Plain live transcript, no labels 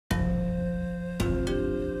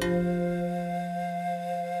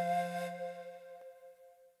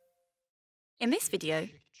In this video,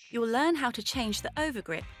 you'll learn how to change the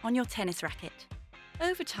overgrip on your tennis racket.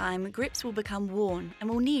 Over time, grips will become worn and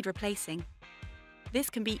will need replacing.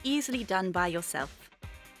 This can be easily done by yourself.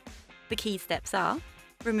 The key steps are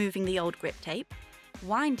removing the old grip tape,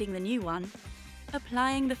 winding the new one,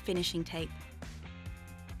 applying the finishing tape.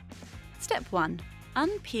 Step 1.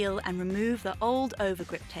 Unpeel and remove the old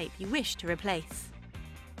overgrip tape you wish to replace.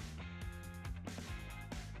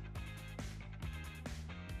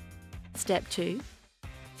 Step 2.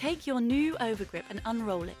 Take your new overgrip and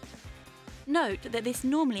unroll it. Note that this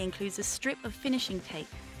normally includes a strip of finishing tape,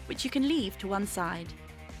 which you can leave to one side.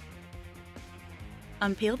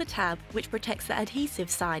 Unpeel the tab which protects the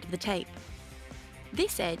adhesive side of the tape.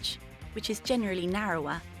 This edge, which is generally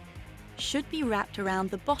narrower, should be wrapped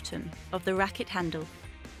around the bottom of the racket handle.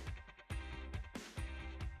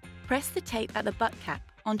 Press the tape at the butt cap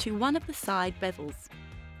onto one of the side bevels.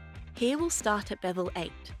 Here we'll start at bevel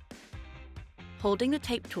 8. Holding the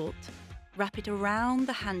tape taut, wrap it around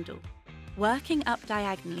the handle, working up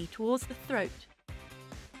diagonally towards the throat.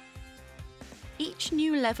 Each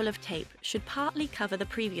new level of tape should partly cover the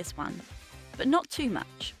previous one, but not too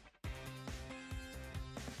much.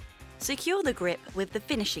 Secure the grip with the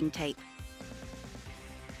finishing tape.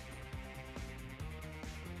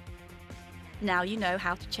 Now you know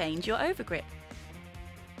how to change your overgrip.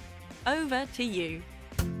 Over to you.